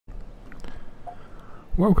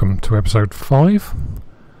Welcome to episode 5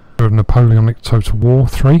 of Napoleonic Total War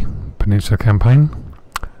 3 Peninsular Campaign.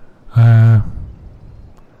 Right,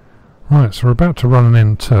 so we're about to run an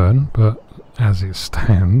end turn, but as it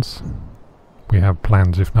stands, we have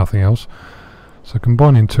plans if nothing else. So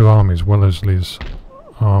combining two armies, Wellesley's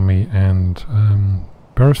army and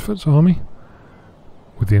Beresford's army,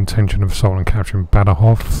 with the intention of assaulting and capturing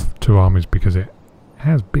Badajoz, two armies because it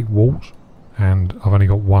has big walls. And I've only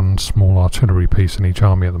got one small artillery piece in each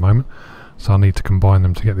army at the moment, so I need to combine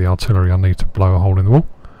them to get the artillery. I need to blow a hole in the wall.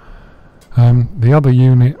 The other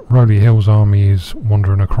unit, Rowland Hill's army, is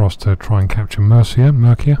wandering across to try and capture Mercia.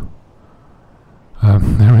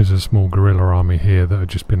 There is a small guerrilla army here that have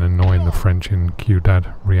just been annoying the French in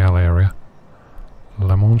Ciudad Real area,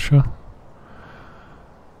 La Mancha.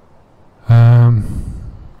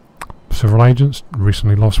 Several agents,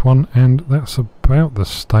 recently lost one, and that's about the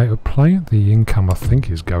state of play. The income, I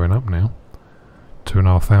think, is going up now.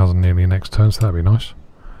 2,500 nearly next turn, so that'd be nice.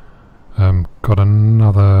 Got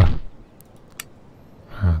another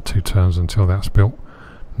 2 turns until that's built.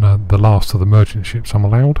 The last of the merchant ships I'm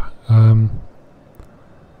allowed. And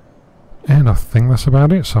I think that's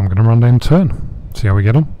about it, so I'm going to run end turn. See how we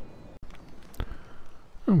get on.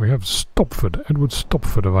 And we have Edward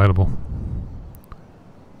Stopford available.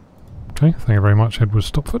 Okay, thank you very much, Edward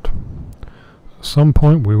Stopford. At some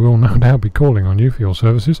point we will no doubt be calling on you for your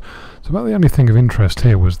services. So about the only thing of interest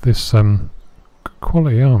here was this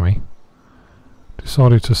quality army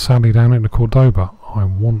decided to sally down into Cordoba. I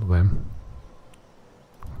want them.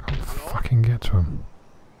 I can't fucking get to them.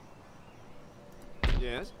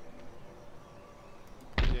 Yes.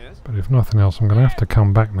 Yes. But if nothing else, I'm going to have to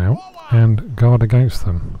come back now and guard against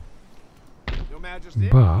them. Your Majesty.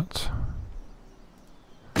 But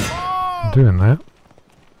doing that,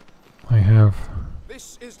 I have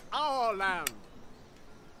This is our land.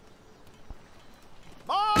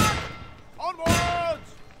 March!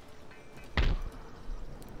 Onwards!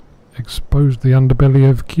 exposed the underbelly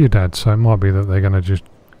of Ciudad, so it might be that they're going to just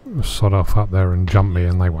sod off up there and jump me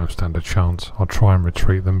and they won't stand a chance. I'll try and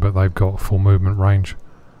retreat them, but they've got full movement range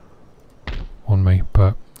on me.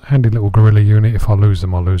 But handy little guerrilla unit. If I lose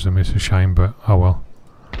them, I'll lose them. It's a shame, but oh well.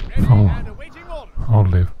 I'll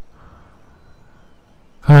live.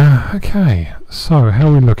 Okay, so how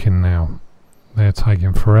are we looking now? They're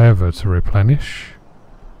taking forever to replenish.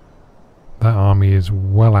 That army is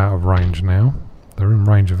well out of range now. They're in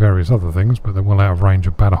range of various other things, but they're well out of range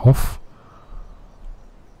of Badajoz.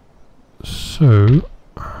 So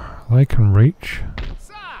they can reach.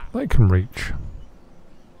 They can reach.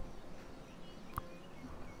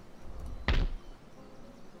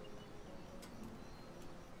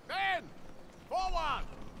 Men! Forward!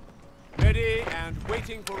 Ready and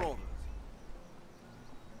waiting for orders.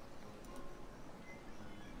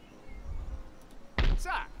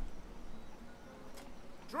 Sir!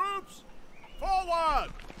 Troops! Forward!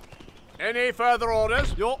 Any further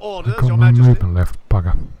orders? Your orders, I've got Your no Majesty. movement left,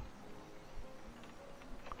 bugger.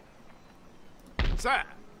 Sir,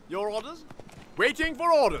 your orders? Waiting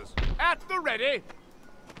for orders. At the ready.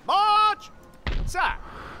 March! Sir!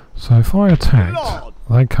 So if I attacked, Lord.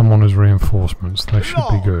 they come on as reinforcements. They should be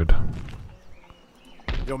Lord. good.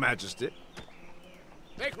 Your Majesty.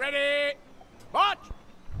 Make ready. March!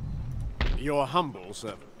 Your humble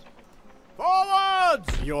servant.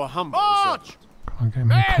 Forwards! Your humble servant. Can I get any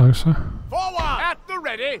Men! closer? Forward! At the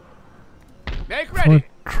ready. Make If ready.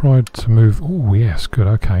 I tried to move... Oh yes, good,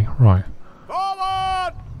 okay, right.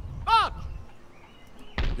 Forward! March!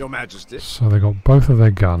 Your Majesty. So they got both of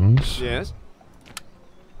their guns. Yes.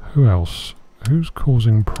 Who else? Who's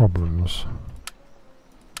causing problems?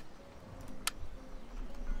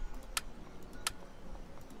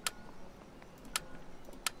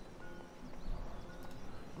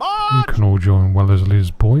 You March! can all join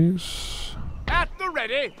Wellesley's boys. At the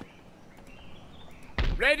ready.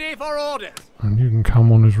 Ready for orders. And you can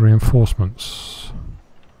come on as reinforcements.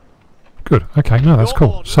 Good, okay, no, that's Your cool.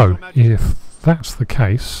 orders, So, Your Majesty. if that's the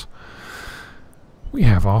case, we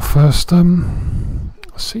have our first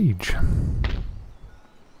siege.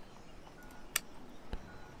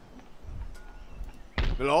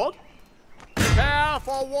 My lord. Prepare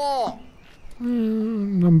for war.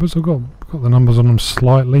 Numbers, I've got the numbers on them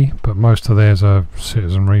slightly, but most of theirs are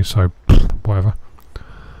citizenry, so whatever.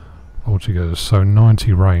 Altogether, so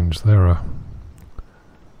 90 range. There are.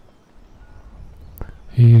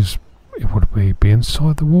 Would he be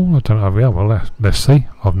inside the wall? I don't know. Yeah, well, let's see.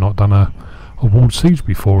 I've not done a walled siege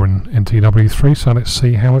before in NTW III, so let's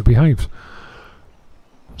see how it behaves.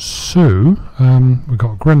 So, we've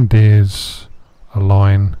got grenadiers, a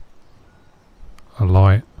line, a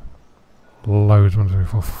light, loads. 1, 2, 3,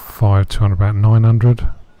 4, 5, 200, about 900.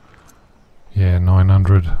 Yeah,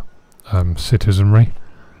 900 citizenry.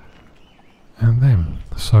 And then,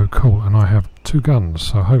 so cool. And I have 2 guns,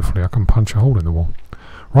 so hopefully I can punch a hole in the wall.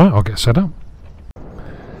 Right, I'll get set up.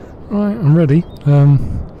 Right, I'm ready.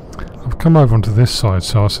 I've come over onto this side,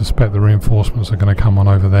 so I suspect the reinforcements are going to come on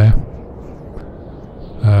over there.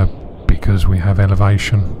 Because we have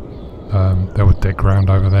elevation. There was dead ground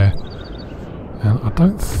over there. And I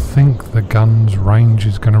don't think the gun's range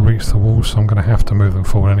is going to reach the wall, so I'm going to have to move them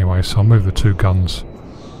forward anyway. So I'll move the 2 guns,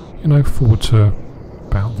 you know, forward to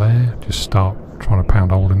about there. Just start trying to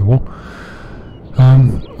pound a hole in the wall.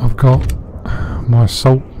 I've got my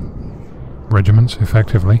assault regiments,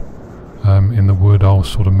 effectively, in the wood. I'll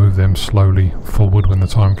sort of move them slowly forward when the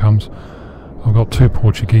time comes. I've got 2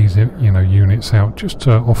 Portuguese, you know, units out just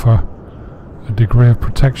to offer a degree of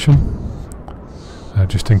protection,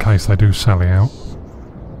 just in case they do sally out.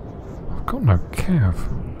 I've got no cav.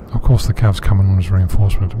 Of course the cav's coming on as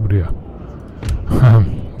reinforcement, oh dear.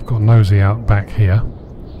 I've got Nosy out back here.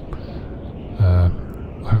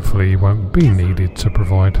 Hopefully he won't be needed to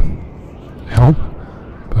provide help,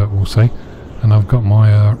 but we'll see. And I've got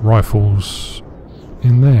my rifles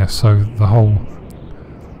in there, so the whole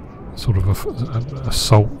sort of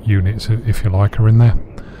assault units, if you like, are in there.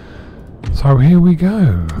 So here we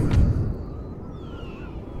go.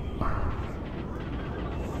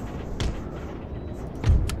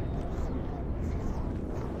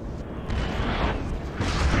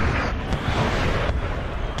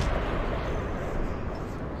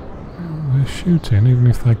 They're shooting even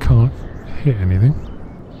if they can't hit anything.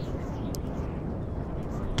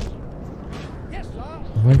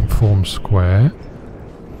 They can form square.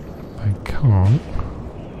 They can't.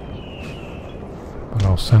 But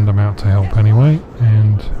I'll send them out to help anyway,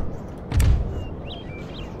 and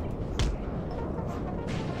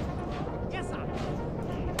Yes, sir.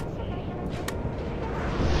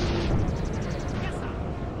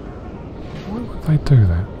 why would they do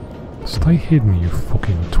that? Stay hidden, you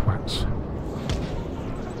fucking twats.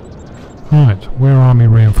 Right, where are my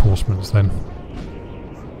reinforcements then?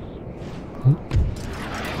 Oh.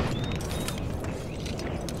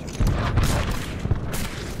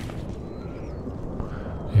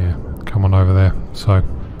 Yeah, come on over there. So,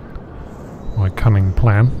 my cunning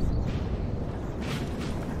plan.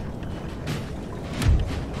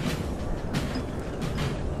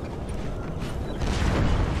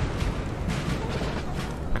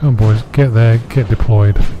 Come on boys, get there, get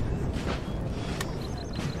deployed.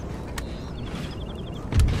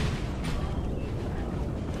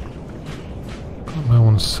 Got no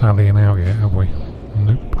one sallying out yet, have we?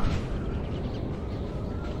 Nope.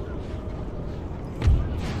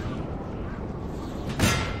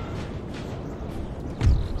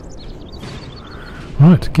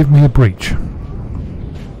 Right, give me a breach.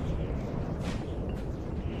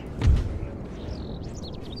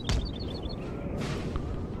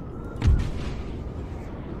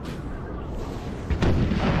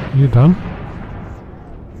 You done?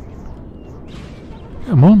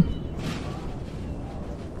 Come on.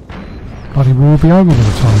 Bloody war will be over by the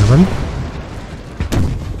time you're ready.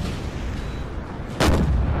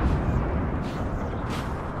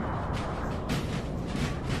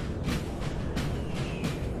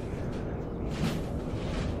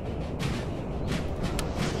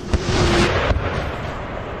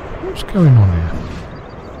 What's going on here?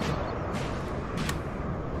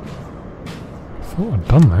 I thought I'd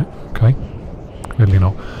done that. Okay. Clearly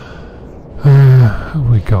not. What have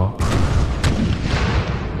we got?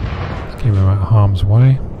 Let's keep them out of harm's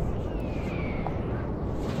way.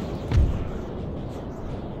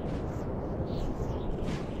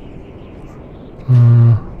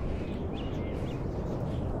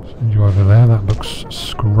 Send you over there. That looks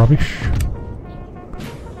scrubbish.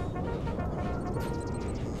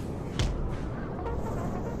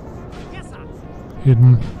 Yes, sir.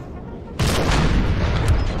 Hidden.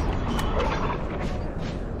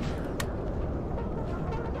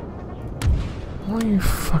 Why are you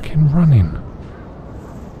fucking running?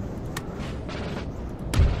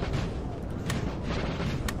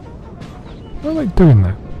 Why are they doing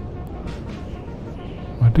that?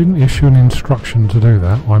 I didn't issue an instruction to do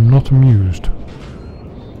that. I'm not amused.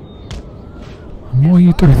 And why are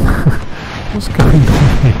you doing that? What's going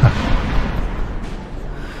on here?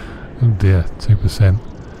 Oh dear, 2%.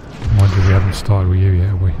 Mind you, we haven't started with you yet,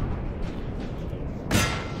 have we?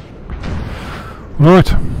 Right,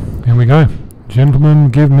 here we go. Gentlemen,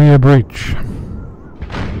 give me a breach.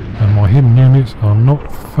 And my hidden units are not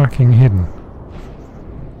fucking hidden.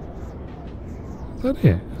 Is that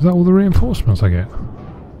it? Is that all the reinforcements I get?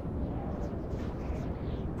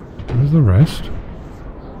 Where's the rest?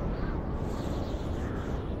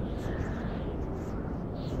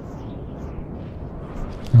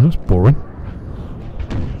 Oh, that's boring.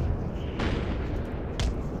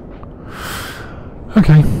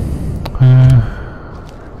 Okay.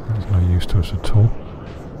 That's no use to us at all.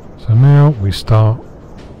 So now we start.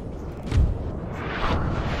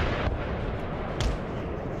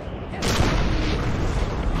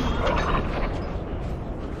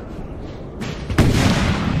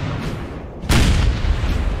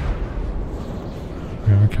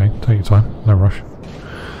 Yeah, okay, take your time, no rush.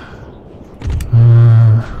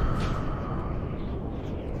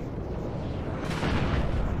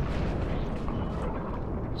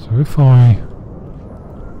 So if I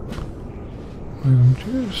move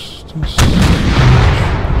just a smidge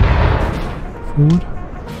forward,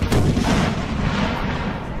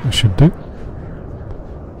 that should do.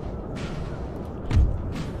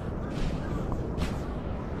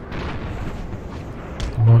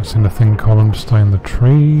 The lights in the thin column stay in the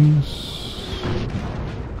trees.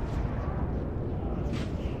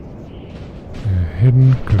 They're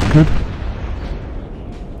hidden, good.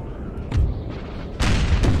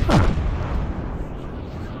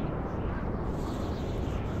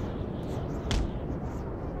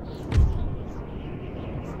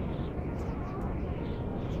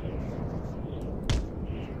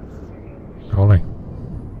 Golly.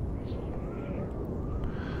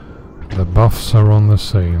 The buffs are on the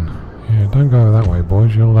scene. Yeah, don't go that way,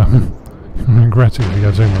 boys. You'll regret it if you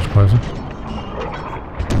go too much closer.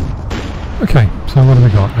 Okay, so what have we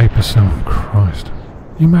got? 8%. Christ.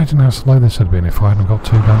 Can you imagine how slow this had been if I hadn't got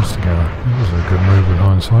two guns together? That was a good move with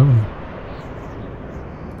hindsight, wasn't it?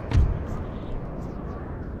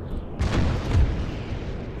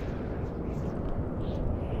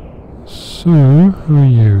 So, who are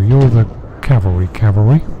you? You're the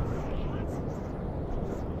cavalry.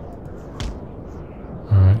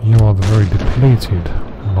 You are the very depleted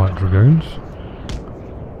light dragoons.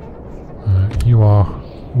 You are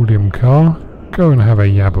William Carr. Go and have a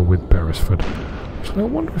yabber with Beresford. Actually, I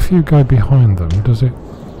wonder if you go behind them, does it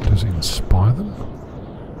inspire them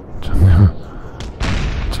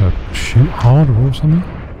to shoot harder or something?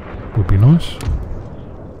 Would be nice.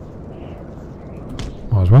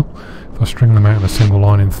 Might as well. If I string them out in a single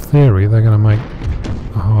line, in theory, they're going to make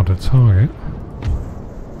a harder target.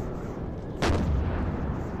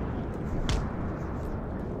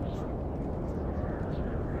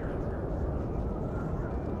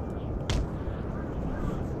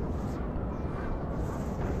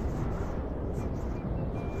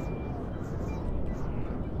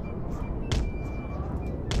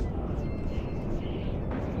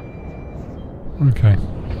 Okay.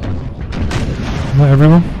 Is that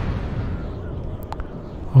everyone?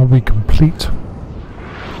 Are we complete?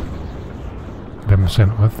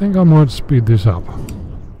 11%. I think I might speed this up.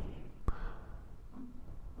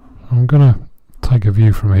 I'm going to take a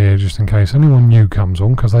view from here just in case anyone new comes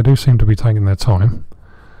on, because they do seem to be taking their time.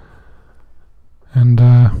 And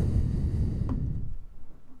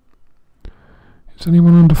is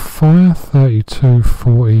anyone under fire? 32,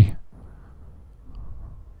 40.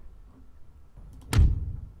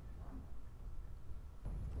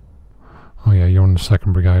 Oh yeah, you're on the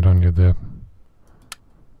 2nd Brigade, aren't you? The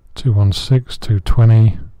 216,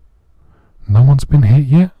 220. No one's been hit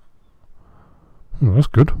yet? Oh, that's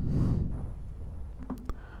good.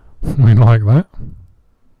 We like that.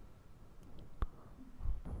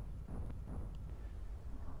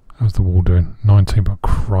 How's the wall doing? 19, but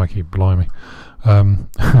crikey, blimey.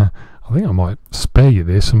 I think I might spare you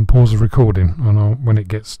this and pause the recording, and when it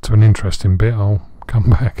gets to an interesting bit, I'll come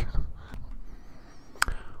back.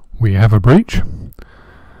 We have a breach,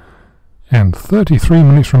 and 33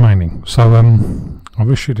 minutes remaining. So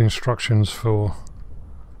I've issued instructions for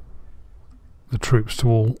the troops to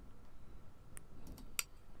all.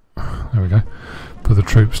 There we go. For the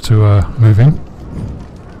troops to move in.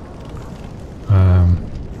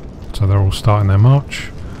 So they're all starting their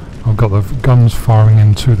march. I've got the guns firing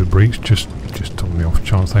into the breach, just on the off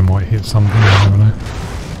chance they might hit something. I never know.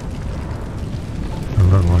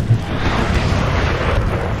 Doesn't look like it.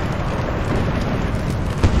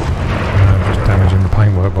 Damaging the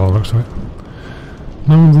paintwork by the looks of it.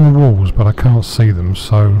 No one's on the walls, but I can't see them,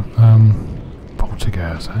 so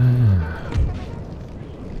Voltigeurs.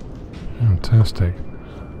 Fantastic.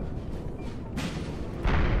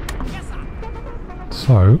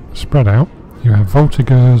 So, spread out. You have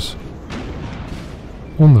Voltigeurs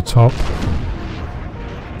on the top.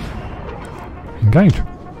 Engage.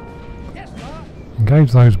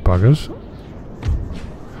 Engage those buggers.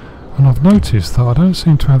 And I've noticed that I don't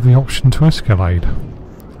seem to have the option to escalade.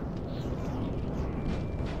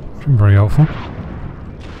 Which is very helpful.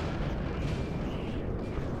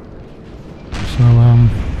 So,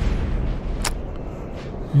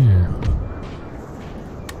 yeah.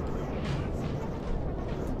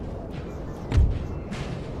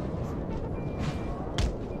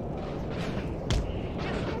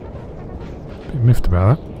 Bit miffed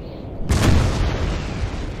about that.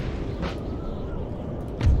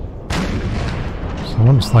 So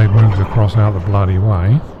once they've moved across out the bloody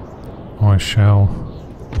way, I shall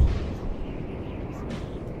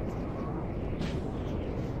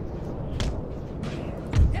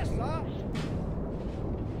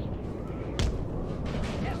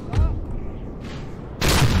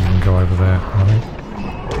go over there, I think.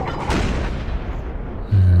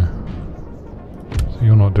 Yeah. So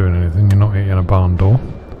you're not doing anything, you're not hitting a barn door.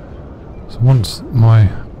 So once my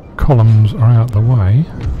columns are out the way,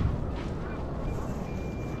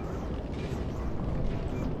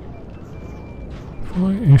 if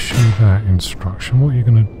I issue that instruction, what are you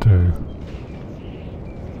going to do?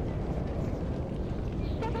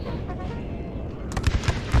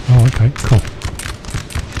 Oh, okay, cool.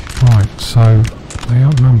 Right, so they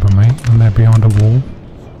outnumber me and they're behind a wall.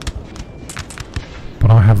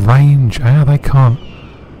 But I have range. Ah, they can't.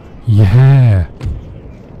 Yeah.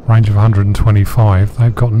 Range of 125.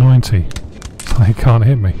 They've got 90. So they can't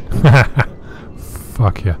hit me.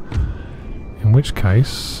 Fuck yeah. In which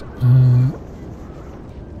case,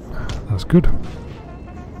 that's good.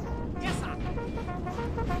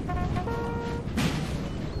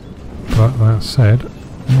 But that said,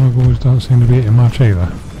 my boys don't seem to be hitting much either.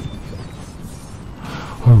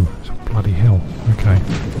 Oh, it's a bloody hill. Okay.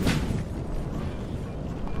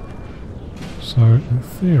 So, in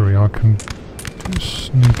theory, I can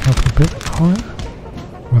sneak up a bit higher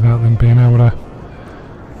without them being able to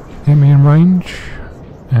get me in range.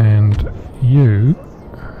 And you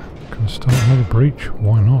can start another breach.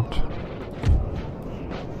 Why not?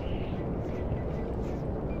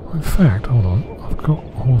 In fact, hold on. I've got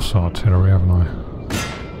horse artillery, haven't I?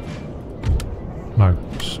 No.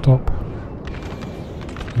 Stop.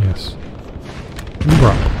 Yes. Move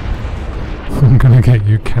up. I'm gonna get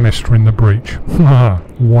you canister in the breach.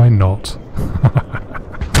 Why not?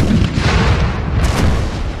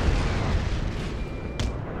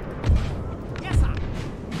 Yes, sir.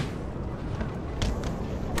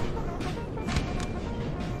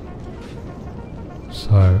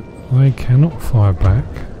 So, they cannot fire back.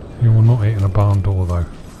 You're not hitting a barn door though.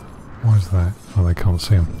 Why is that? Oh, they can't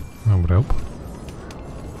see them. That would help.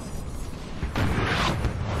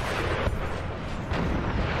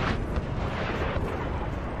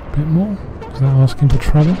 Bit more? Is that asking for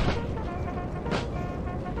trouble?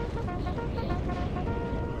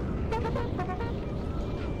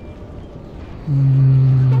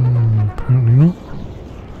 Apparently not.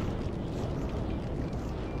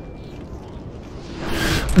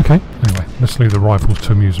 Okay, anyway, let's leave the rifles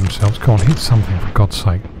to amuse themselves. Go on, hit something for God's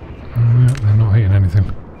sake. They're not hitting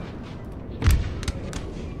anything.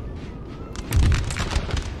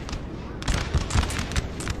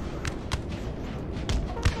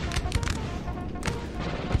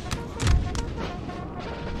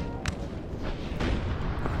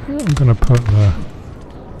 I'm going to put the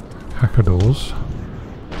hackadors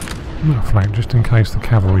on that flank just in case the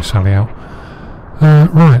cavalry sally out.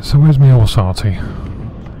 Right, so where's my horse arty?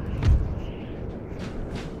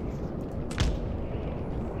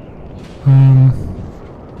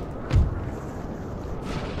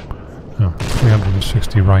 Oh,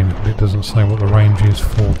 360 range, but it doesn't say what the range is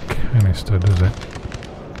for canister, does it?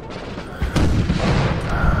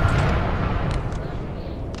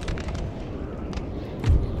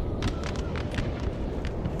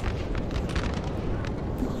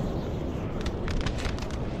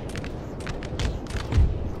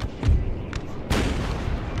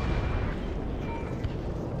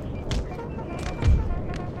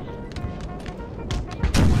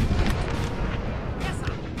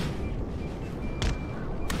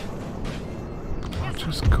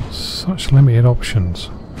 Such limited options.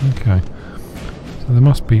 Okay. So there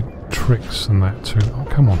must be tricks and that too. Oh,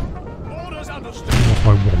 come on. Orders understood. What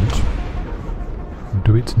I want. I'll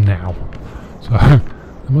do it now. So there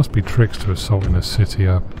must be tricks to assaulting a city,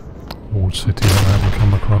 a walled city that I haven't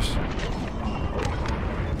come across.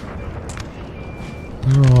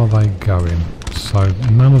 Where are they going? So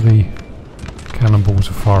none of the cannonballs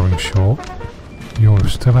are firing short. You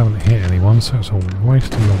still haven't hit anyone, so it's a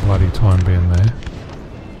waste of your bloody time being there.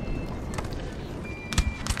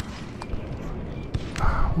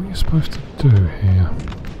 What are you supposed to do here?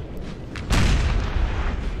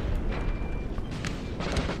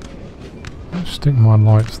 Let's stick my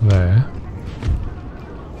lights there.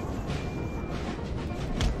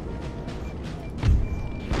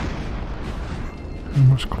 How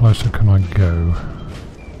much closer can I go?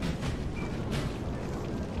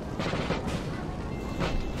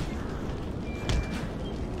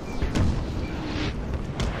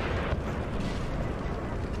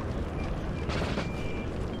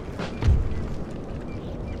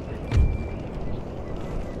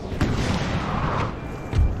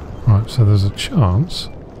 Right, so there's a chance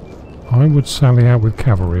I would sally out with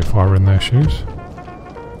cavalry if I were in their shoes.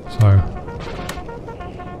 So,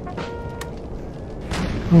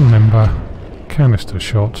 remember, canister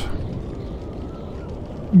shot,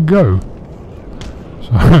 go!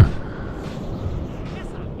 So,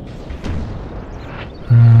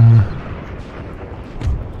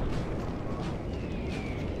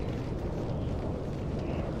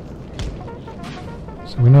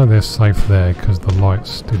 so we know they're safe there because the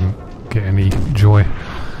lights didn't get any joy.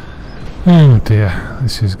 Oh dear,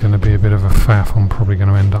 this is going to be a bit of a faff. I'm probably going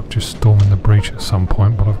to end up just storming the breach at some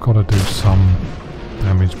point, but I've got to do some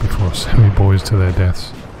damage before I send my boys to their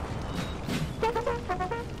deaths.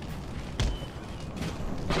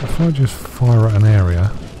 If I just fire at an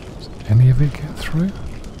area, does any of it get through?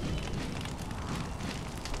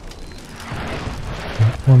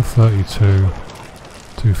 132,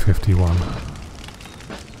 251.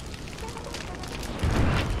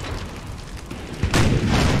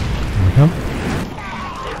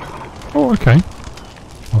 Oh, okay.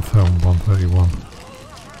 I fell on 131.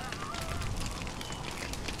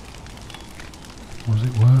 Was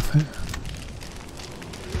it worth it?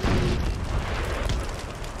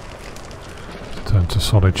 Turn to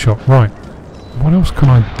solid shot. Right. What else can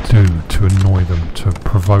I do to annoy them, to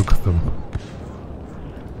provoke them?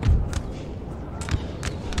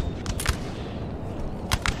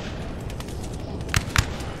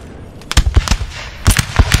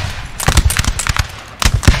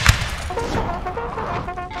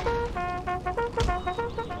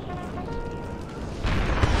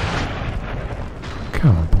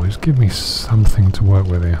 Come on, boys, give me something to work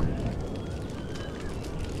with here.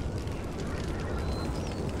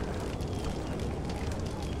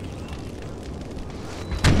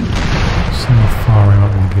 See how far in I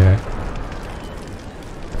can get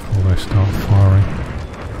before they start firing.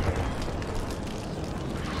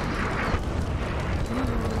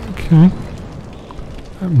 Okay,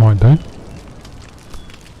 that might do.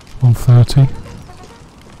 130.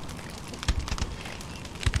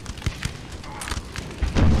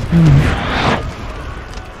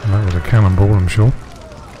 That was a cannonball, I'm sure.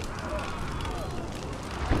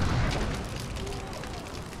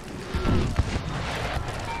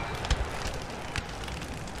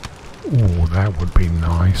 Oh, that would be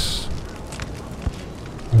nice.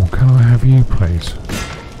 Oh, can I have you, please?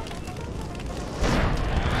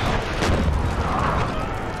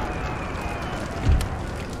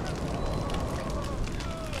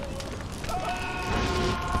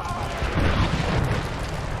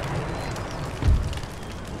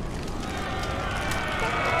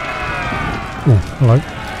 Oh, hello.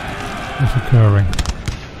 What's occurring?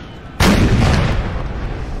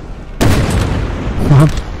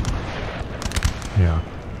 What? Yeah,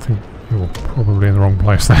 I think you're probably in the wrong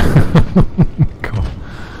place there. God.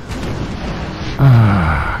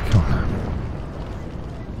 Ah, come on.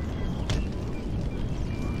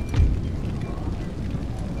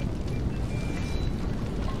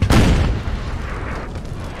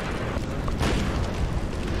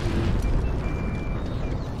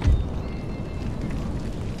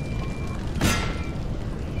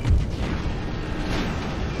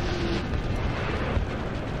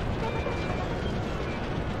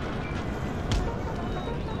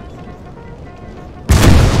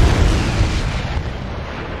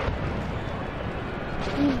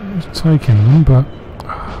 Taking them, but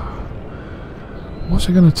what's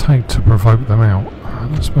it going to take to provoke them out? I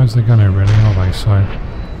don't suppose they're going to really, are they? So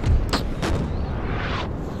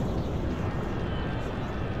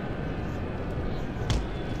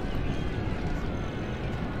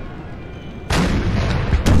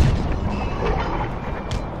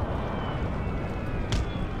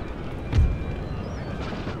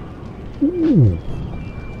ooh,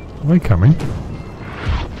 are they coming?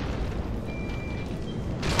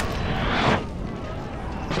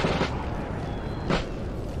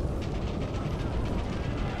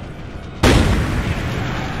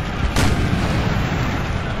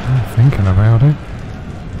 Thinking about it.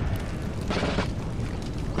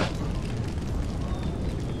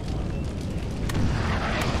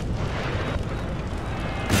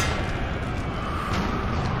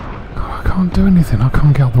 God, I can't do anything. I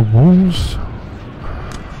can't get out the walls.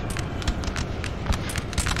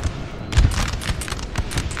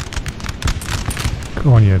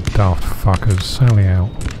 Go on, you daft fuckers, sally out.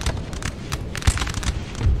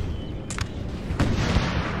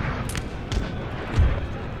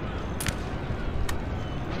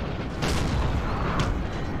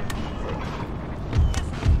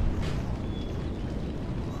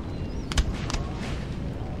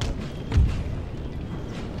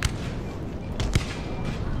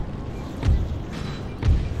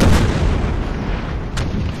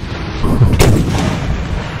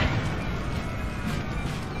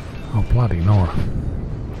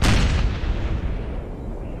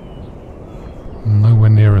 Nowhere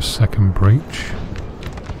near a second breach.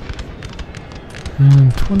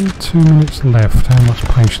 And 22 minutes left. How much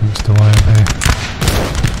patience do I have here?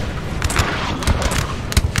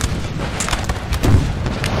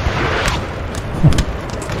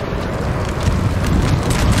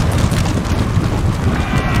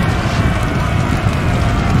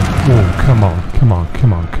 Oh, come on, come on,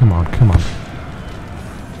 come on, come on, come on.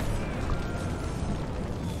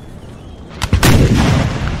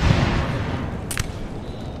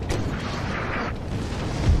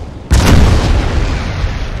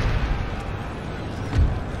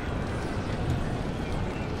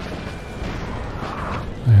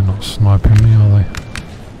 They're not sniping me, are they?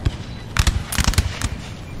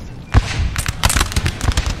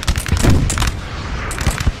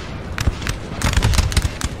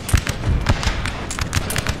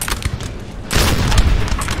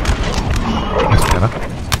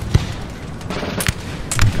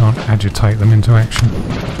 Agitate them into action. So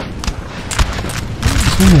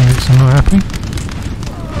units are not happy.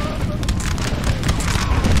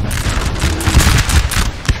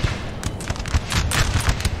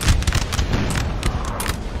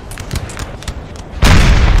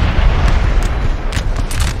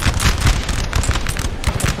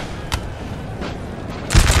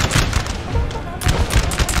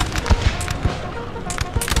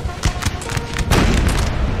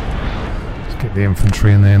 The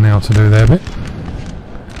infantry in there now to do their bit.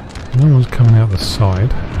 No one's coming out the side.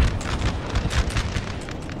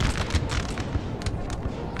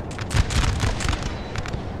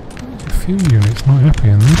 There's a few units not happy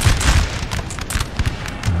in there.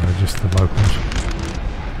 No, they're just the locals.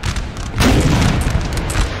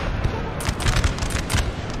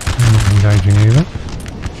 They're not engaging either.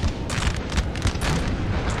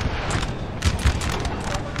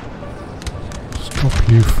 Stop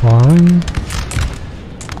you firing.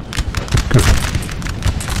 Good.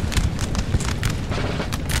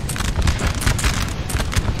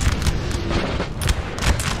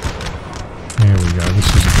 Here we go, this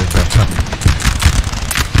is a bit better.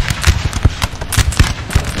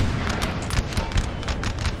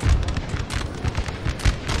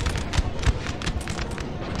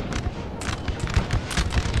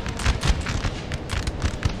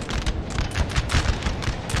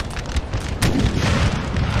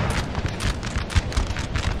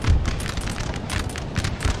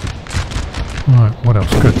 Right, what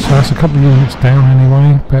else? Good. So that's a couple of units down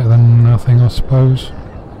anyway. Better than nothing, I suppose.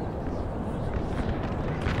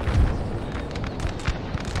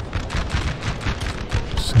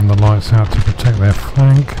 Send the lights out to protect their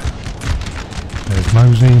flank. There's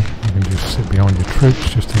Mosey. You can just sit behind your troops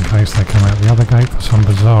just in case they come out the other gate for some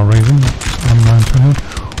bizarre reason that's unknown to anyone.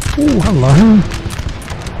 Oh, hello!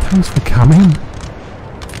 Thanks for coming.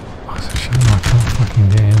 Oh, it's a shame I can't fucking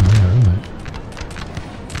get in there, isn't it?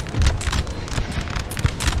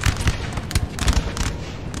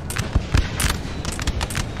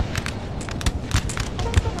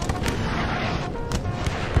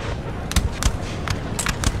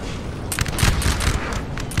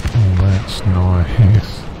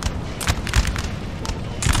 Nice.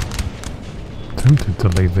 Tempted to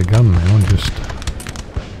leave the gun now and just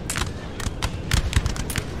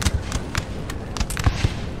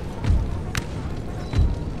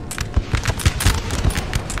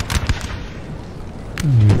what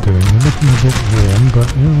are you doing? You're looking a bit warm, but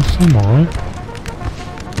you'll seem alright.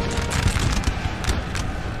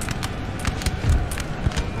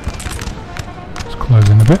 Let's close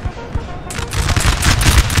in a bit.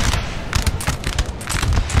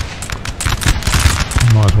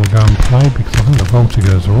 Might as well go and play because I think the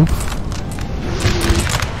Voltigeurs are off.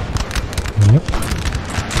 Yep.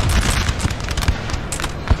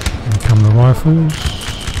 Here come the rifles.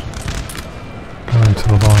 Go into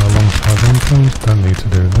the line alongside them please. Don't need to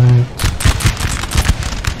do that.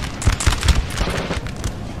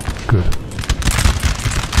 Good.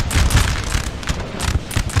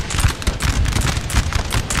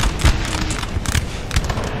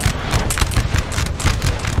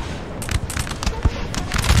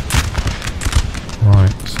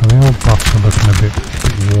 So the old buffs are looking a bit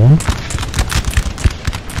warm.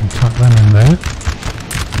 We'll tuck them in there.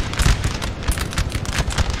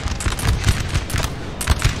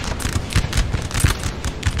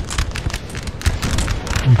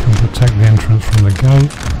 We can protect the entrance from the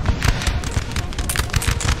gate.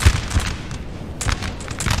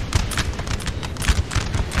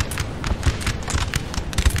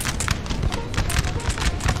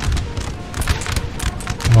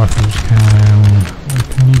 Rifles where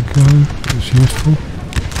can you go? It's useful.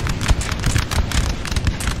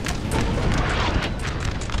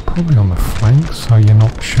 Probably on the flank, so you're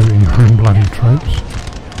not shooting your own bloody troops.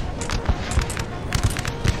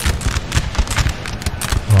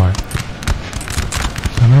 Right.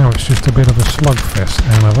 So now it's just a bit of a slugfest,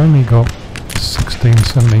 and I've only got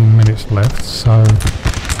 16-17 minutes left, so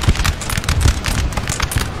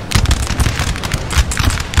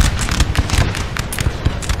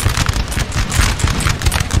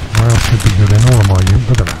morale should be good in all of my units.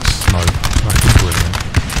 Look at that smoke, that's brilliant.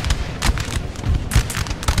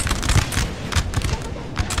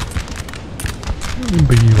 Let me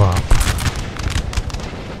beat you up.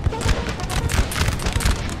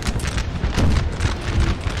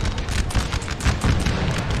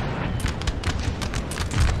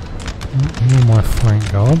 All my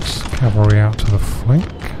flank guards, cavalry out to the flank.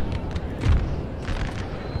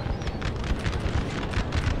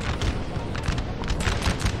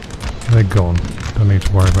 They're gone, don't need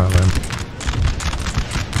to worry about them.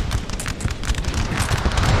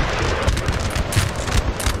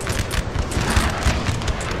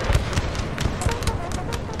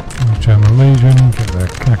 The German Legion, get their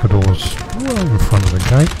cacadors right in front of the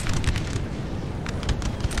gate.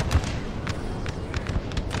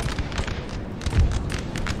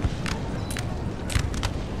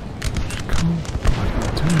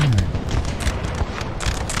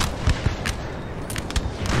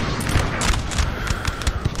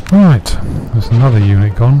 Right, there's another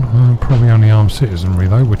unit gone, probably only armed citizenry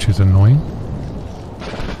though, which is annoying.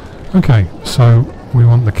 Okay, so we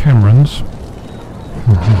want the Camerons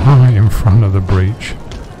right in front of the breach.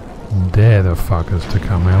 Dare the fuckers to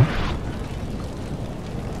come out.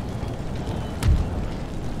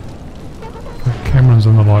 The Camerons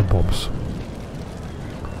and the light bobs.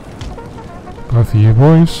 Both of you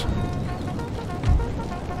boys.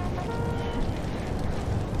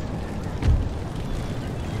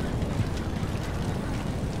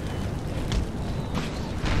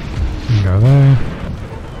 Go there.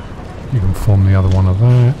 You can form the other one of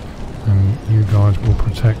that, and you guys will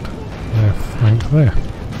protect their flank there.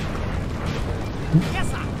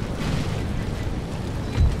 Yes, sir.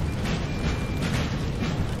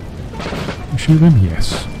 You shoot them?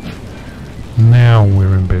 Yes. Now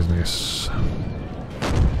we're in business.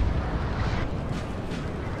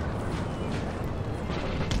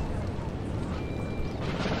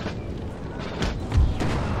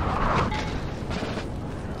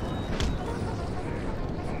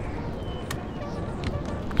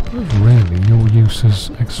 Really, your use has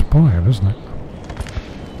expired, isn't it?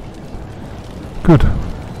 Good.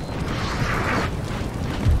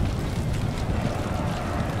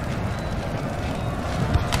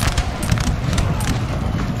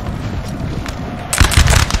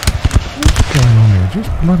 What's going on here?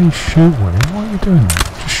 Just bloody shoot, William. Why are you doing that?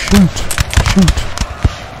 Just shoot. Shoot.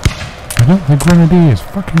 I don't think grenadiers.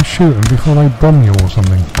 Fucking shoot them before they bomb you or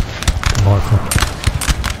something. Delightful.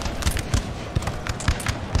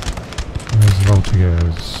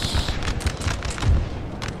 Voltigeurs.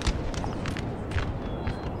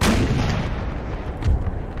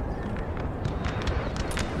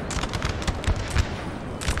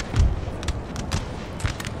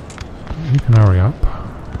 You can hurry up.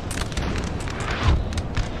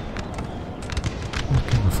 Let's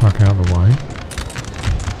get the fuck out of the way.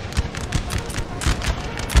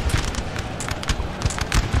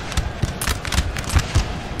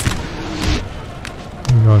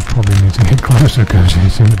 You guys probably need to get closer because you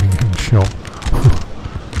seem to be getting shot.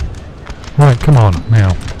 Right, come on,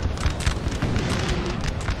 now.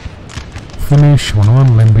 Finish, want to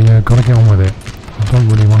unlimber you, gotta get on with it. I don't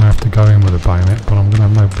really want to have to go in with a bayonet, but I'm going to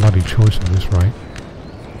have no bloody choice at this rate.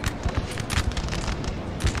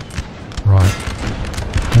 Right.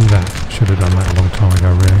 Do that. Should have done that a long time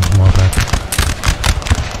ago, really. My bad.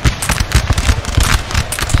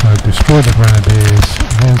 So, destroy the grenadiers.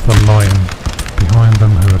 There's the line behind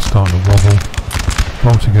them who are starting to wobble.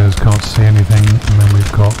 Voltigeurs can't see anything, and then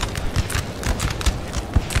we've got...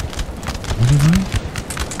 What are they?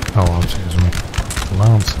 Oh, Lancers.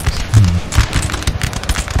 Lancers.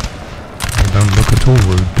 They don't look at all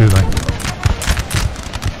rude, do they?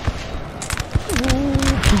 Oh,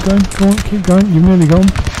 keep going, go on, keep going, you've nearly gone.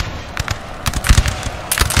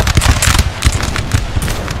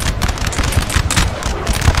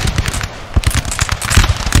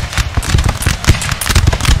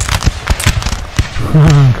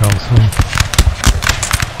 Can't see.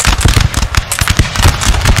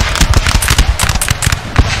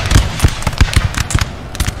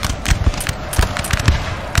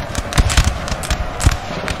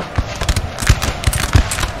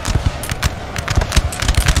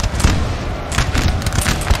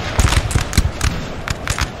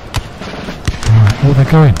 Oh, they're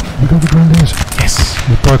going. We got the grenadiers. Yes,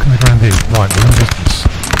 we've got broken the grandee. Right, we're in business.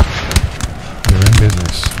 We're in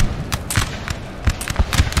business.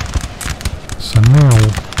 So now,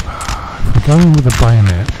 if we're going with the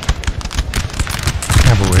bayonet,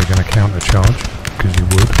 cavalry are going to counter-charge, because you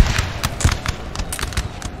would.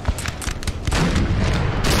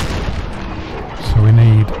 So we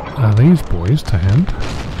need these boys to hand.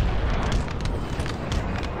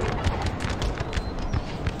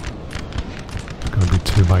 It's going to be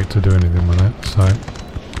too late to do anything with that, so...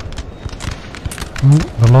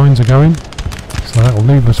 the lines are going, so that will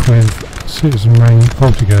leave us with citizenry,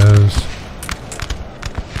 voltigeurs,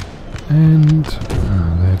 and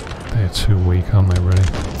they're too weak, aren't they, really?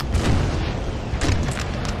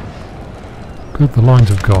 Good, the lines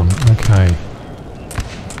have gone. Okay.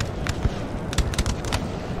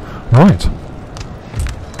 Right.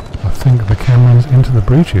 I think the camera's into the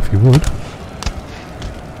breach, if you would.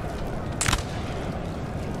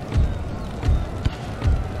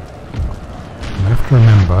 You have to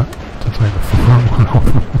remember to take the front one off.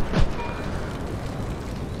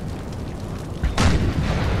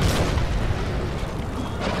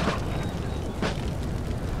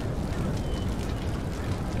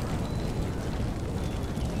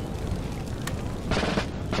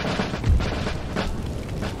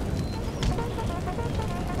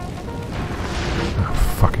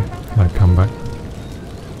 Fuck it, they've come back.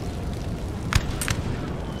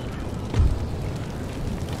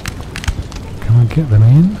 Can I get them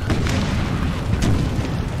in?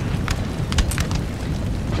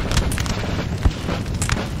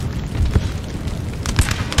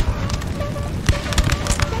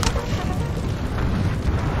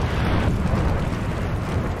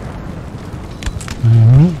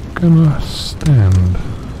 They're not gonna stand.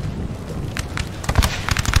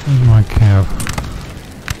 Where's my cav?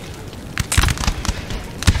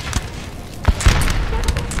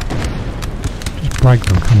 Break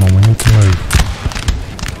them, come on, we need to move.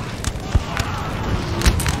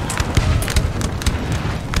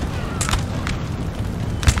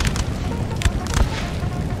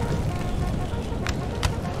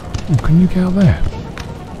 Oh, can you get out there?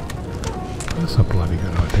 That's a bloody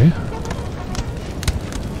good idea.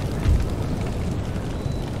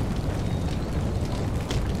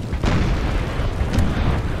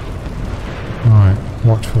 Right,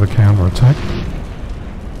 watch for the counter attack.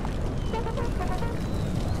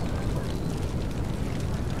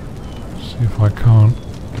 If I can't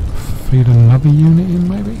feed another unit in,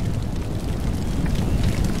 maybe?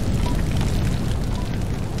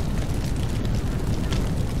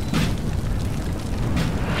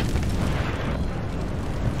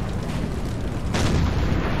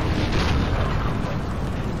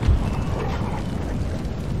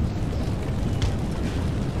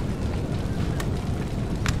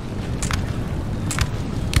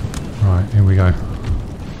 Right, here we go.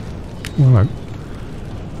 Hello.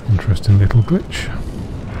 Interesting little glitch.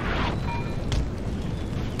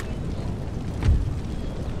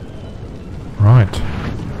 Right.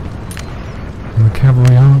 And the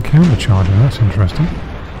cavalry aren't counter-charging, that's interesting.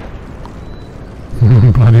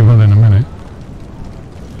 Bloody well in a minute.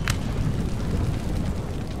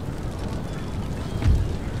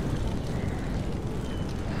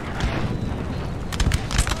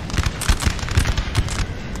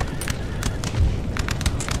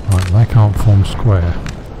 Right, they can't form square.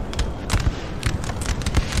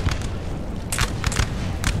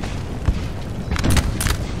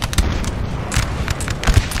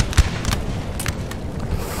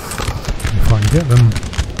 Get them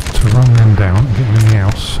to run them down and get them in the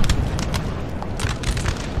house.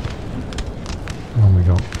 How long we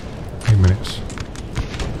got? 8 minutes.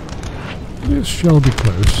 This shall be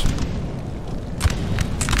close.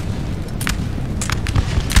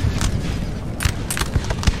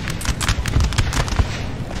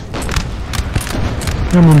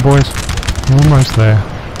 Come on, boys. We're almost there.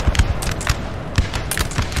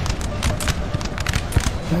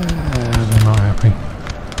 They're not happy.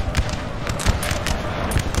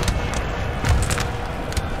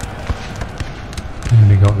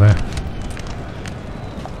 Nearly got there.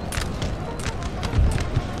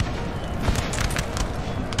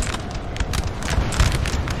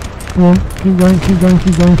 Come on, keep going, keep going,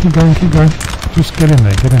 keep going, keep going, keep going. Just get in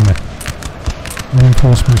there, get in there.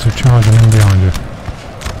 Reinforcements are charging in behind you.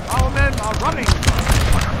 Our men are running.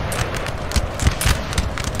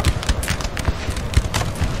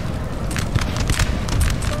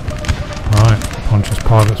 Right, Pontius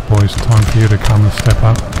Pilate's boys, time for you to come and step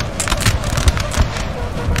up.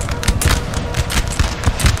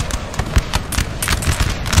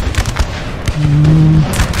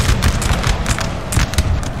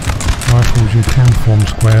 Rifles, you can form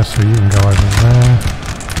square, so you can go over there.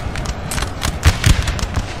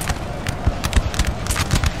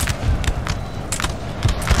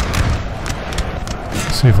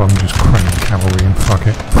 see if I can just crank cavalry and fuck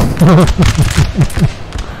it.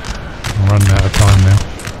 I'm running out of time now.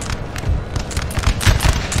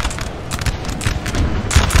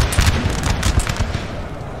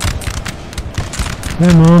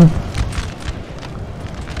 Come on.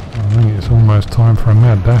 I think it's almost time for a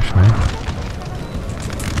mad dash now.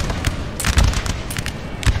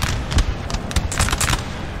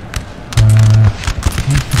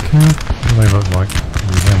 What do they look like?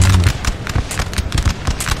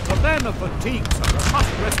 The men are fatigued, sir. They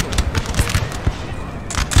must rest.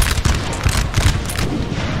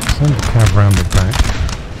 Send the cab round the back.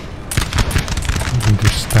 You can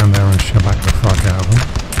just stand there and shellac the fuck out of them.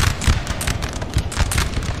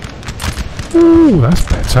 Ooh, that's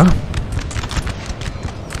better.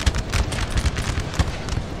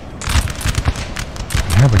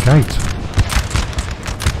 We have a gate.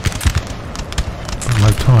 Got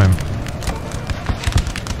no time.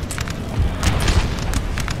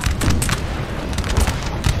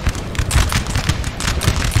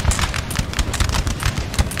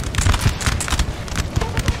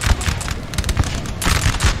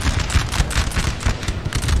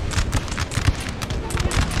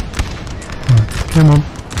 Come on.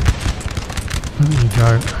 There you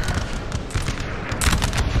go.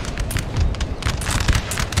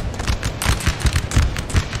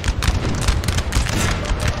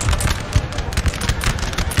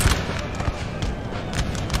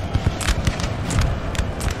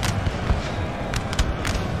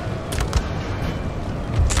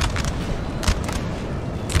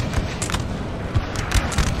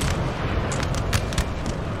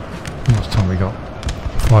 How much time we got?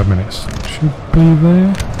 5 minutes. Should be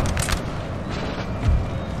there.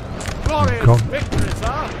 Glorious victory,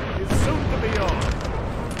 sir, is soon to be yours.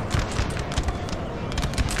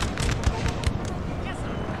 Yes,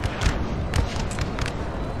 sir.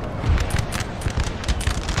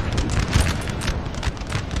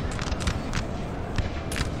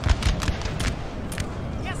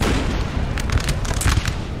 Yes, sir.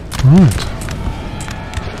 Right.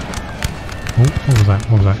 Oh, what was that?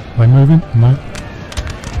 What was that? Are they moving? No.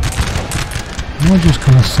 Am I just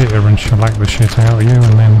going to sit here and shellac the shit out of you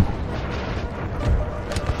and then...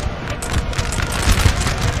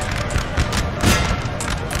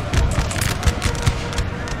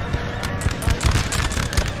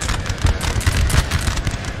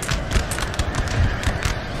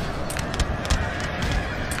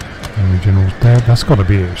 Enemy General's dead. That's got to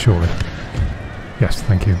be it, surely. Yes,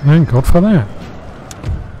 thank you. Thank God for that.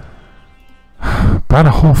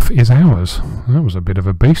 Badajoz is ours. That was a bit of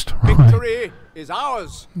a beast. Right. Victory is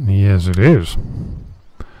ours. Yes, it is.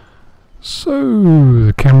 So,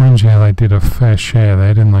 the Camerons, yeah, they did a fair share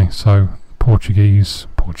there, didn't they? So, Portuguese,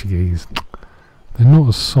 they're not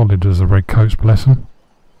as solid as the Redcoats, bless them.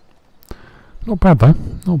 Not bad, though.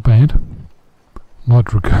 Not bad. Light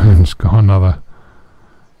Dragoons got another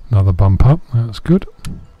bump up. That's good.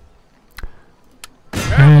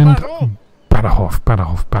 And...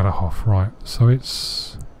 Badajoz, right, so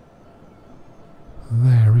it's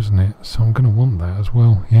there, isn't it? So I'm going to want that as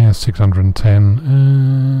well. Yeah,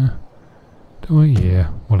 610. Do I?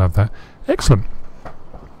 Yeah, we'll have that. Excellent.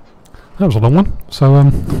 That was a long one. So, I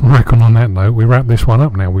reckon on that note, we wrap this one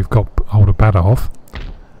up now. We've got hold of Badajoz.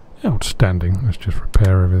 Outstanding. Let's just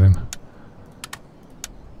repair everything.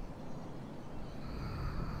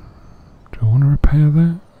 Do I want to repair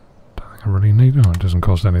that? Don't think I really need it. Oh, it doesn't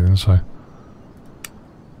cost anything, so...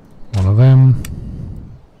 one of them,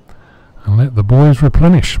 and let the boys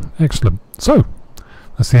replenish. Excellent. So,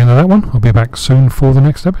 that's the end of that one. I'll be back soon for the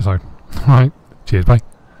next episode. Alright, cheers, bye.